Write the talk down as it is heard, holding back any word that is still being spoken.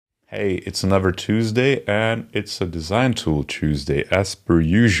Hey, it's another Tuesday and it's a design tool Tuesday as per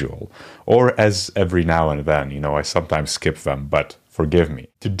usual, or as every now and then, I sometimes skip them, but forgive me.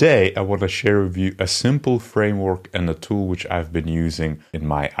 Today, I want to share with you a simple framework and a tool which I've been using in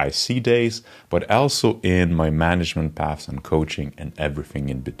my IC days, but also in my management paths and coaching and everything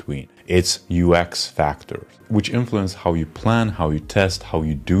in between. It's UX factors, which influence how you plan, how you test, how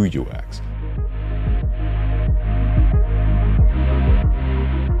you do UX.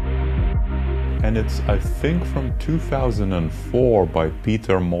 And it's, I think, from 2004 by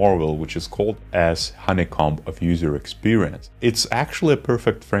Peter Morville, which is called as honeycomb of user experience. It's actually a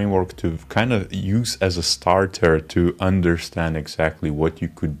perfect framework to kind of use as a starter to understand exactly what you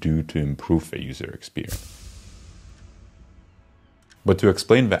could do to improve the user experience. But to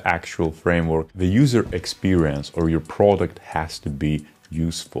explain the actual framework, the user experience or your product has to be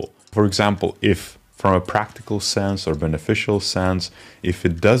useful. For example, if from a practical sense or beneficial sense, if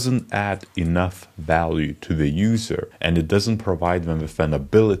it doesn't add enough value to the user and it doesn't provide them with an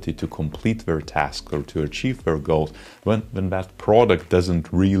ability to complete their task or to achieve their goals, then that product doesn't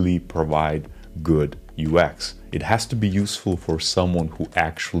really provide good UX. It has to be useful for someone who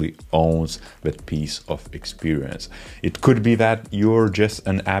actually owns that piece of experience. It could be that you're just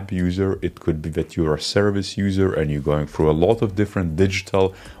an app user. It could be that you're a service user and you're going through a lot of different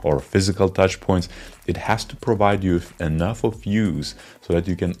digital or physical touch points. It has to provide you with enough of use so that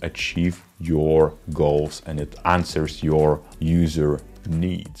you can achieve your goals and it answers your user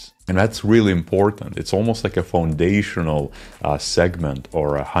needs. And that's really important. It's almost like a foundational segment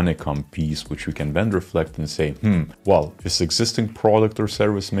or a honeycomb piece, which we can then reflect and say, well, this existing product or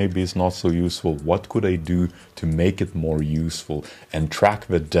service maybe is not so useful. What could I do to make it more useful? And track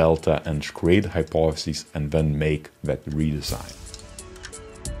the delta and create hypotheses and then make that redesign.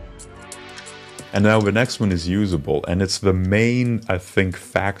 And now the next one is usable, and it's the main, I think,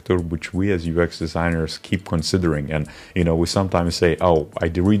 factor which we as UX designers keep considering. And, we sometimes say, oh, I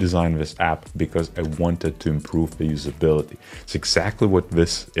redesigned this app because I wanted to improve the usability. It's exactly what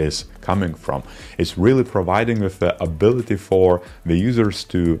this is coming from. It's really providing with the ability for the users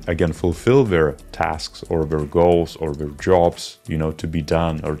to, again, fulfill their tasks or their goals or their jobs, to be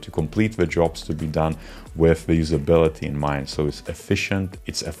done, or to complete the jobs to be done with the usability in mind. So it's efficient,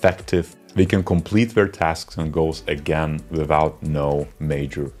 it's effective. They can complete their tasks and goals again without no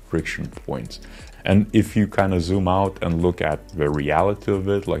major friction points. And if you kind of zoom out and look at the reality of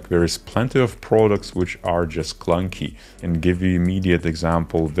it, like there is plenty of products which are just clunky. And give you immediate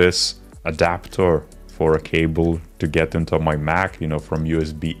example, this adapter for a cable to get into my Mac, from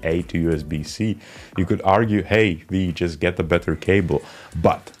USB-A to USB-C. You could argue, hey, we just get a better cable.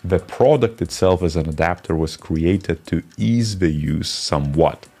 But the product itself as an adapter was created to ease the use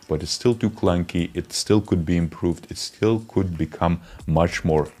somewhat. But it's still too clunky, it still could be improved, it still could become much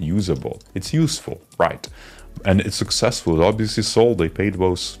more usable. It's useful, right? And it's successful, it obviously sold, they paid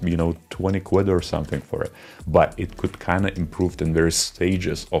those, 20 quid or something for it. But it could kind of improve in various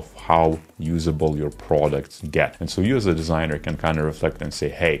stages of how usable your products get. And so you as a designer can kind of reflect and say,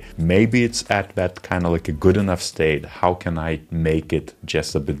 hey, maybe it's at that kind of like a good enough state. How can I make it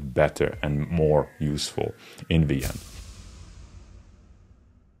just a bit better and more useful in the end?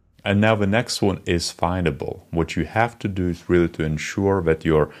 And now the next one is findable. What you have to do is really to ensure that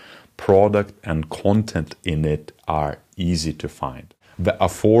your product and content in it are easy to find. The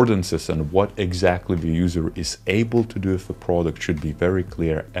affordances and what exactly the user is able to do with the product should be very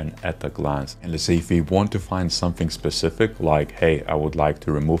clear and at a glance. And let's say if we want to find something specific, like, hey, I would like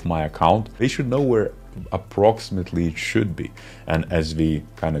to remove my account, they should know where approximately it should be. And as we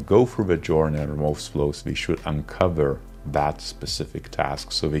kind of go through the journey and remove flows, we should uncover that specific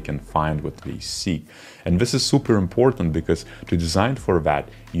task so they can find what they seek. And this is super important because to design for that,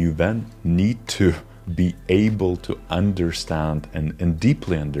 you then need to be able to understand and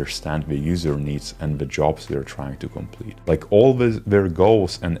deeply understand the user needs and the jobs they're trying to complete. Like all their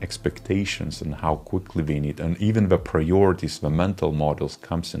goals and expectations and how quickly they need, and even the priorities, the mental models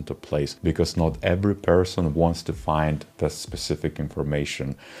comes into place because not every person wants to find the specific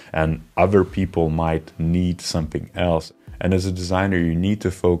information and other people might need something else. And as a designer, you need to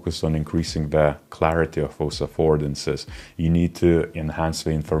focus on increasing the clarity of those affordances. You need to enhance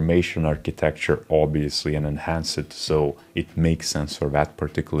the information architecture, obviously, and enhance it so it makes sense for that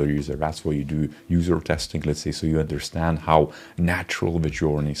particular user. That's why you do user testing, let's say, so you understand how natural the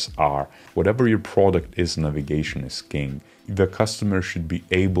journeys are. Whatever your product is, navigation is king. The customer should be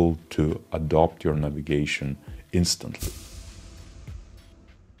able to adopt your navigation instantly.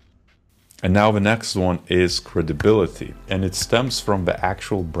 And now the next one is credibility, and it stems from the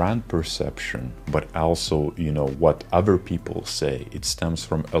actual brand perception, but also, you know, what other people say. It stems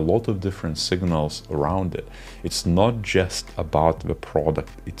from a lot of different signals around it. It's not just about the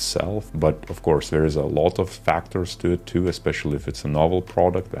product itself, but of course there is a lot of factors to it too, especially if it's a novel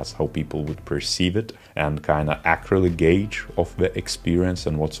product. That's how people would perceive it and kind of accurately gauge of the experience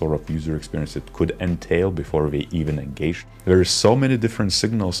and what sort of user experience it could entail before they even engage. There are so many different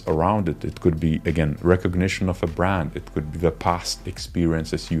signals around it. It could be, again, recognition of a brand. It could be the past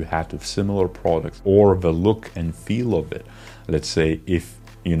experiences you had with similar products, or the look and feel of it. Let's say if,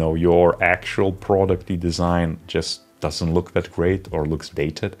 you know, your actual product you design just doesn't look that great or looks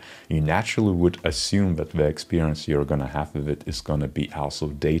dated, you naturally would assume that the experience you're going to have with it is going to be also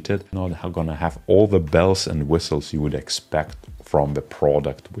dated, not going to have all the bells and whistles you would expect from the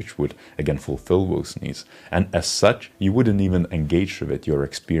product, which would again fulfill those needs. And as such, you wouldn't even engage with it. Your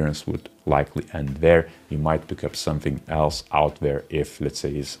experience would likely end there. You might pick up something else out there if, let's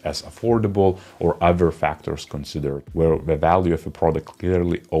say, is as affordable or other factors considered, where the value of a product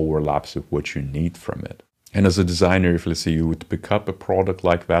clearly overlaps with what you need from it. And as a designer, if, let's say, you would pick up a product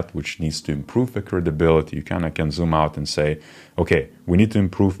like that, which needs to improve the credibility, you kind of can zoom out and say, okay, we need to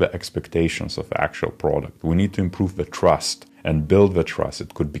improve the expectations of the actual product. We need to improve the trust and build the trust.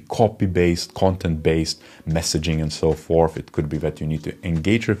 It could be copy-based, content-based, messaging, and so forth. It could be that you need to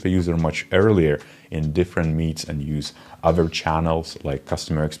engage with the user much earlier in different meets and use other channels like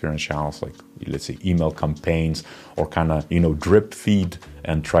customer experience channels, like, let's say, email campaigns, or kind of, you know, drip feed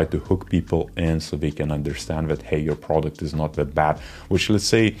and try to hook people in so they can understand that, hey, your product is not that bad, which, let's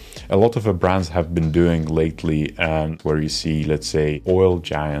say, a lot of the brands have been doing lately, and where you see, let's say, oil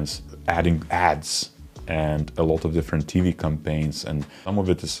giants adding ads and a lot of different TV campaigns, and some of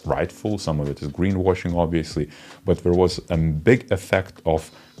it is rightful, some of it is greenwashing, obviously, but there was a big effect of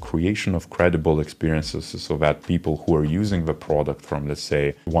creation of credible experiences so that people who are using the product from, let's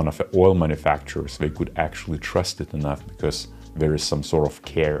say, one of the oil manufacturers, they could actually trust it enough because there is some sort of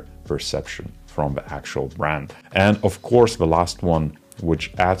care perception from the actual brand. And of course, the last one,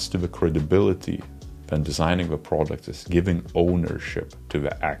 which adds to the credibility when designing the product, is giving ownership to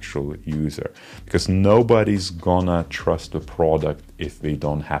the actual user, because nobody's gonna trust the product if they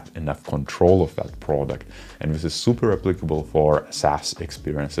don't have enough control of that product. And this is super applicable for SaaS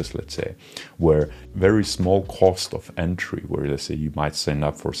experiences, let's say, where very small cost of entry, where, let's say, you might sign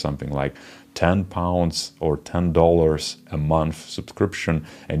up for something like £10 or $10 a month subscription,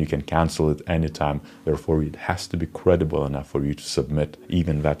 and you can cancel it anytime. Therefore, it has to be credible enough for you to submit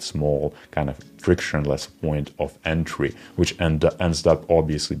even that small kind of frictionless point of entry, which ends up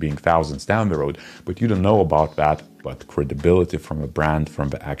obviously being thousands down the road, but you don't know about that. But credibility from a brand, from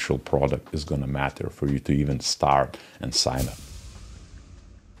the actual product, is going to matter for you to even start and sign up.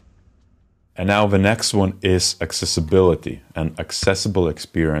 And now the next one is accessibility, and accessible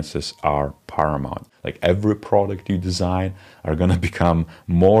experiences are paramount. Like, every product you design are going to become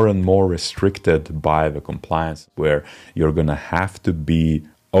more and more restricted by the compliance, where you're going to have to be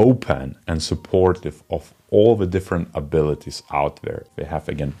open and supportive of all the different abilities out there. They have,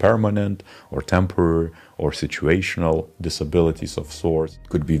 again, permanent or temporary or situational disabilities of sorts. It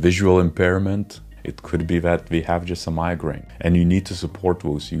could be visual impairment. It could be that we have just a migraine, and you need to support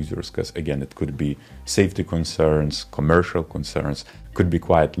those users because, again, it could be safety concerns, commercial concerns, could be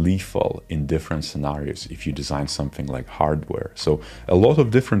quite lethal in different scenarios if you design something like hardware. So a lot of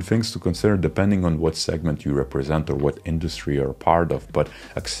different things to consider depending on what segment you represent or what industry you're a part of, but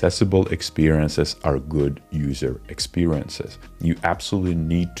accessible experiences are good user experiences. You absolutely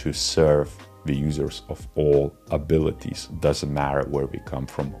need to serve the users of all abilities. Doesn't matter where we come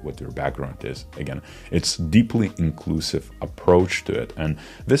from, what their background is. Again, it's deeply inclusive approach to it, and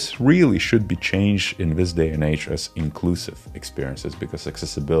this really should be changed in this day and age as inclusive experiences, because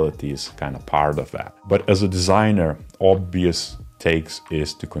accessibility is kind of part of that. But as a designer, obvious takes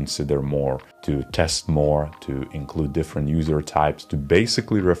is to consider more, to test more, to include different user types, to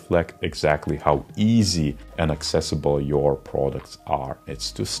basically reflect exactly how easy and accessible your products are.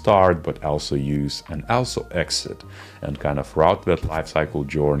 It's to start, but also use and also exit, and kind of throughout that lifecycle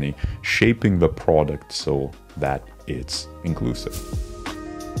journey, shaping the product so that it's inclusive.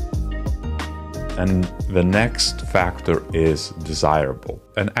 And the next factor is desirable.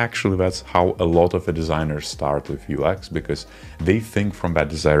 And actually, that's how a lot of the designers start with UX, because they think from that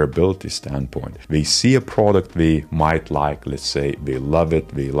desirability standpoint. They see a product they might like, let's say they love it,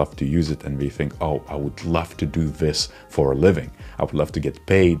 they love to use it, and they think, oh, I would love to do this for a living. I would love to get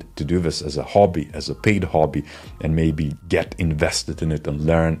paid to do this as a hobby, as a paid hobby, and maybe get invested in it and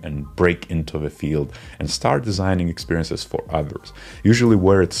learn and break into the field and start designing experiences for others. Usually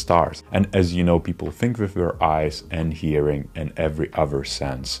where it starts. And as you know, people think with their eyes and hearing and every other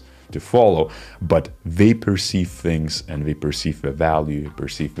sense to follow, but they perceive things and they perceive the value,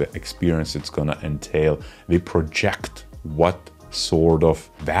 perceive the experience it's going to entail. They project what sort of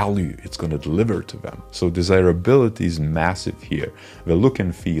value it's going to deliver to them. So desirability is massive here. The look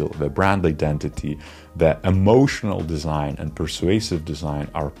and feel, the brand identity, the emotional design and persuasive design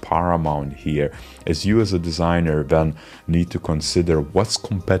are paramount here, as you as a designer then need to consider what's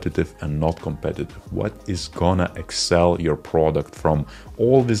competitive and not competitive, what is gonna excel your product from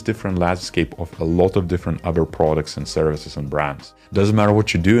all this different landscape of a lot of different other products and services and brands. Doesn't matter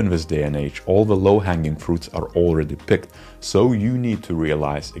what you do in this day and age, all the low-hanging fruits are already picked. So you need to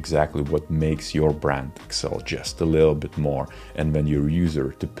realize exactly what makes your brand excel just a little bit more, and then your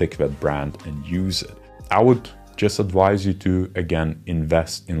user to pick that brand and use it. I would just advise you to, again,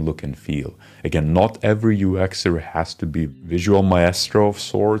 invest in look and feel. Again, not every UXer has to be visual maestro of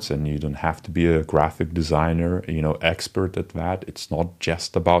sorts, and you don't have to be a graphic designer, expert at that. It's not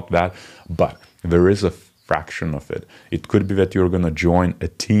just about that, but there is a fraction of it. It could be that you're going to join a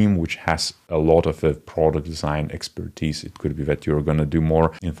team which has a lot of product design expertise. It could be that you're going to do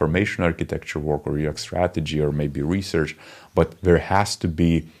more information architecture work or UX strategy or maybe research, but there has to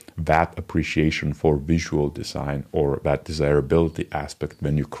be that appreciation for visual design or that desirability aspect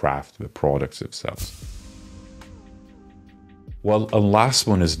when you craft the products themselves. Well, a last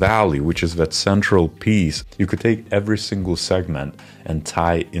one is value, which is that central piece. You could take every single segment and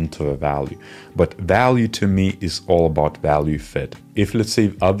tie into a value. But value to me is all about value fit. If, let's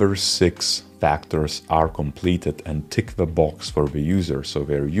say, other 6 factors are completed and tick the box for the user, so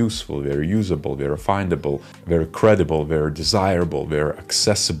they're useful, they're usable, they're findable, they're credible, they're desirable, they're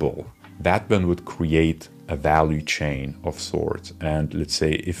accessible, that then would create a value chain of sorts. And let's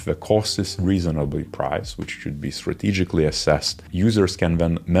say if the cost is reasonably priced, which should be strategically assessed, users can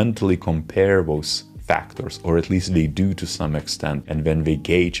then mentally compare those factors, or at least they do to some extent, and then they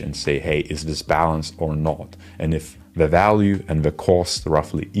gauge and say, hey, is this balanced or not? And if the value and the cost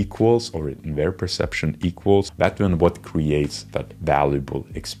roughly equals, or in their perception equals, that's then what creates that valuable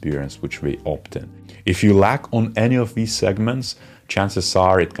experience which they opt in. If you lack on any of these segments, chances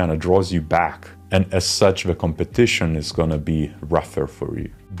are it kind of draws you back, and as such the competition is going to be rougher for you.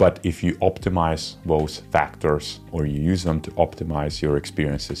 But if you optimize those factors, or you use them to optimize your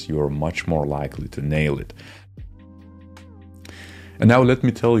experiences, you are much more likely to nail it. And now let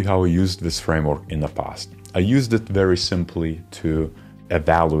me tell you how I used this framework in the past. I used it very simply to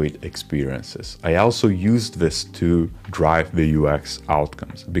evaluate experiences. I also used this to drive the UX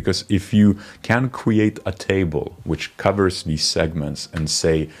outcomes, because if you can create a table which covers these segments and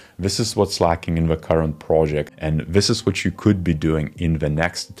say, this is what's lacking in the current project, and this is what you could be doing in the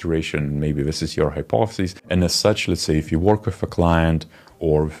next iteration, maybe this is your hypothesis, and as such, let's say if you work with a client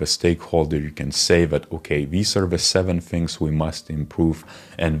or with a stakeholder, you can say that, okay, these are the 7 things we must improve,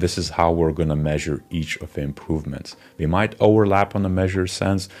 and this is how we're going to measure each of the improvements. They might overlap on a measure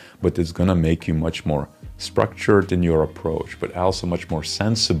sense, but it's going to make you much more structured in your approach, but also much more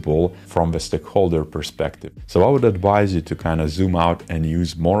sensible from the stakeholder perspective. So I would advise you to kind of zoom out and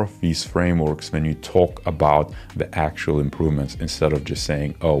use more of these frameworks when you talk about the actual improvements, instead of just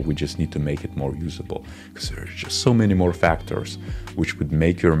saying, oh, we just need to make it more usable, because there's just so many more factors which would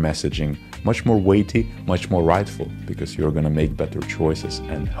make your messaging much more weighty, much more rightful, because you're going to make better choices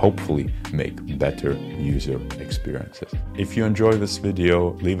and hopefully make better user experiences. If you enjoyed this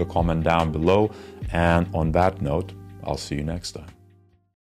video, leave a comment down below. And on that note, I'll see you next time.